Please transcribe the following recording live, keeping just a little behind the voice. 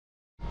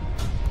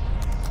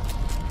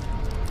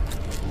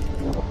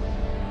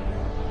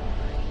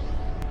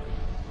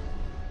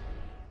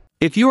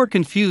If you are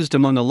confused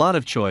among a lot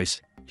of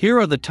choice, here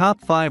are the top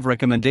 5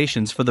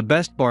 recommendations for the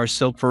best bar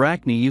soap for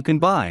acne you can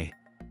buy.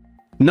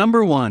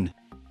 Number 1.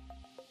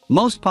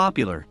 Most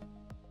popular.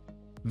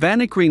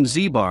 Vanicream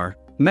Z-Bar,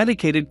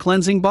 Medicated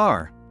Cleansing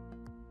Bar.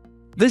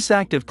 This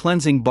active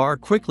cleansing bar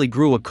quickly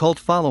grew a cult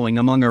following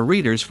among our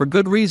readers for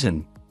good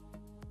reason.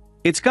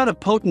 It's got a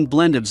potent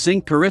blend of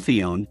zinc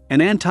pyrithione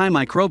and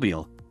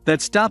antimicrobial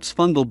that stops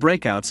fungal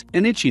breakouts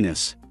and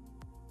itchiness.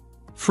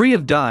 Free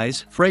of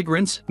dyes,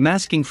 fragrance,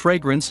 masking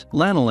fragrance,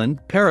 lanolin,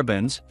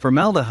 parabens,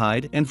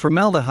 formaldehyde and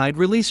formaldehyde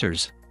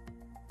releasers.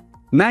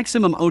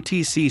 Maximum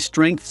OTC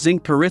strength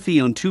zinc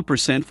pyrithione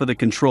 2% for the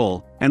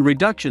control and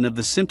reduction of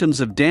the symptoms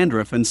of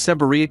dandruff and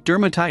seborrheic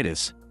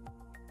dermatitis.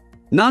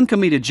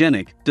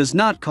 Non-comedogenic, does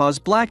not cause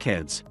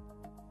blackheads.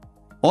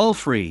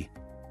 Oil-free.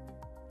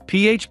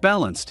 pH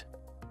balanced.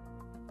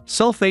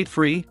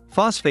 Sulfate-free,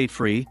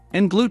 phosphate-free,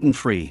 and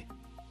gluten-free.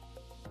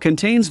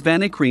 Contains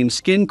Vanicream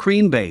skin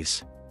cream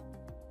base.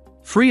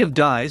 Free of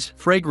dyes,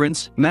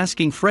 fragrance,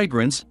 masking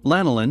fragrance,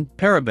 lanolin,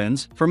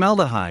 parabens,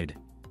 formaldehyde.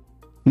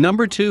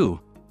 Number 2.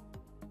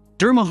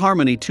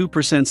 DermaHarmony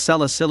 2%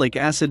 Salicylic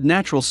Acid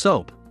Natural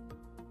Soap.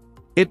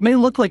 It may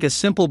look like a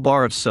simple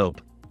bar of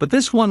soap, but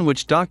this one,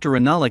 which Dr.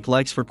 Analik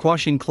likes for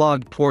quashing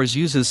clogged pores,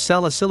 uses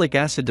salicylic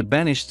acid to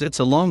banish zits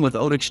along with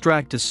oat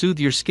extract to soothe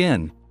your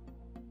skin.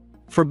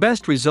 For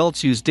best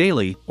results, use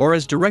daily or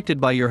as directed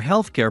by your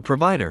healthcare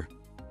provider.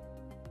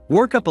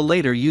 Work up a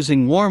later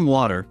using warm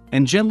water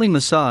and gently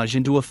massage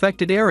into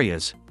affected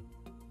areas.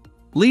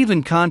 Leave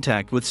in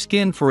contact with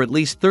skin for at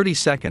least 30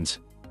 seconds.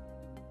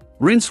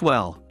 Rinse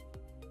well.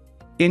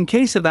 In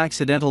case of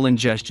accidental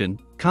ingestion,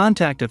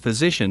 contact a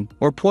physician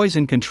or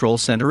poison control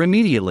center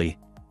immediately.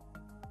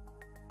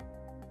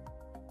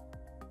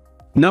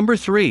 Number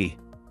 3.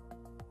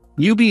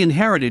 Nubian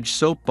Heritage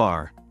Soap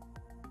Bar.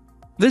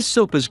 This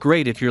soap is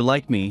great if you're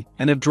like me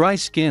and have dry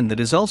skin that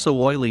is also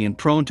oily and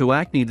prone to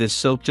acne. This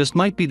soap just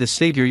might be the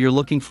savior you're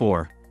looking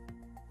for.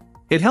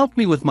 It helped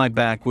me with my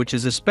back, which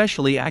is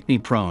especially acne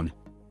prone.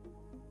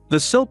 The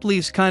soap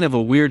leaves kind of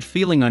a weird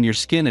feeling on your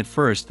skin at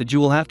first that you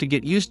will have to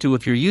get used to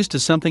if you're used to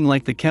something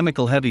like the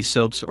chemical heavy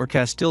soaps or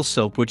Castile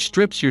soap, which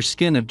strips your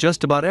skin of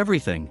just about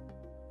everything.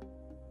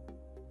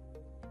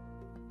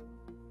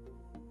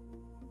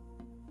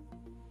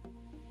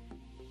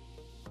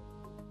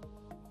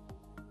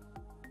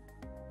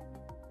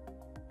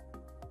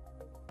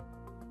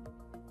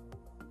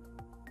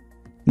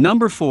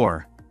 Number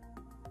 4.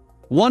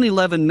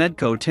 111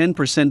 Medco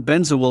 10%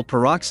 Benzoyl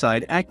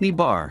Peroxide Acne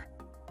Bar.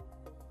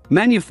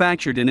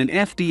 Manufactured in an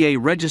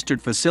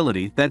FDA-registered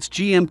facility that's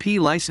GMP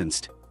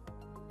licensed.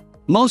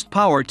 Most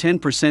power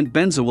 10%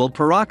 benzoyl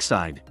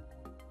peroxide.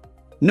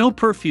 No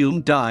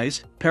perfume,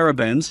 dyes,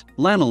 parabens,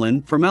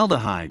 lanolin,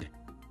 formaldehyde.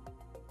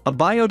 A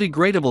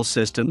biodegradable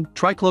system,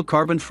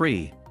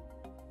 trichlocarbon-free.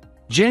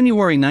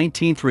 January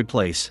 19th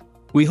replace.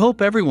 We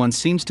hope everyone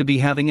seems to be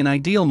having an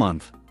ideal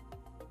month.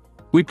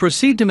 We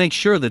proceed to make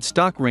sure that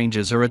stock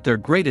ranges are at their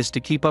greatest to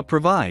keep up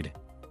provide.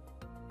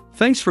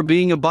 Thanks for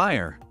being a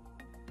buyer.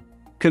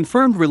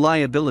 Confirmed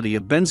reliability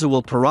of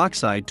benzoyl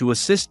peroxide to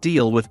assist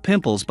deal with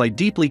pimples by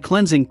deeply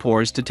cleansing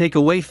pores to take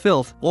away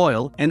filth,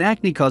 oil, and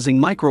acne-causing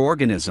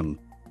microorganism.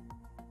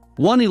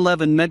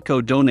 111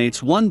 Medco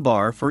donates 1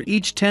 bar for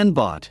each 10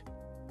 bought.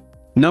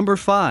 Number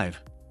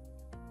 5.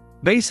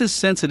 Basis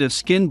Sensitive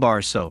Skin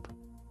Bar Soap.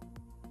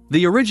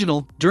 The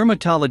original,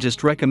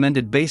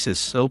 dermatologist-recommended basis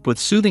soap with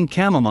soothing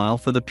chamomile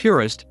for the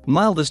purest,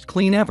 mildest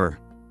clean ever.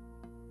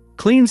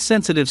 Cleans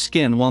sensitive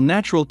skin while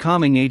natural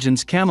calming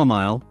agents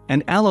chamomile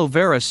and aloe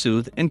vera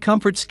soothe and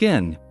comfort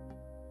skin.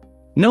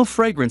 No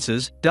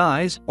fragrances,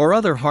 dyes, or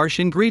other harsh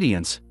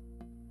ingredients.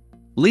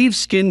 Leaves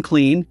skin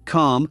clean,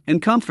 calm,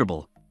 and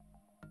comfortable.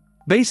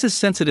 Basis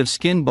Sensitive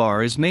Skin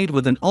Bar is made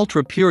with an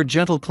ultra-pure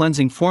gentle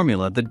cleansing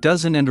formula that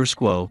doesn't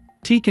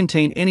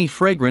contain any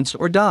fragrance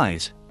or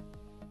dyes.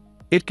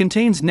 It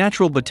contains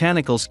natural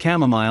botanicals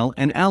chamomile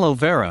and aloe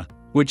vera,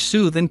 which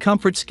soothe and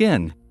comfort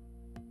skin.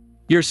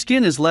 Your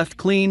skin is left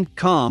clean,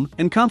 calm,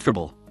 and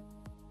comfortable.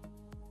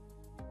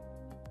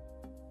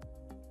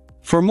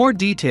 For more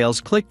details,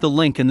 click the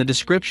link in the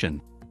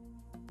description.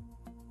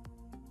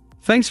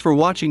 Thanks for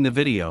watching the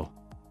video.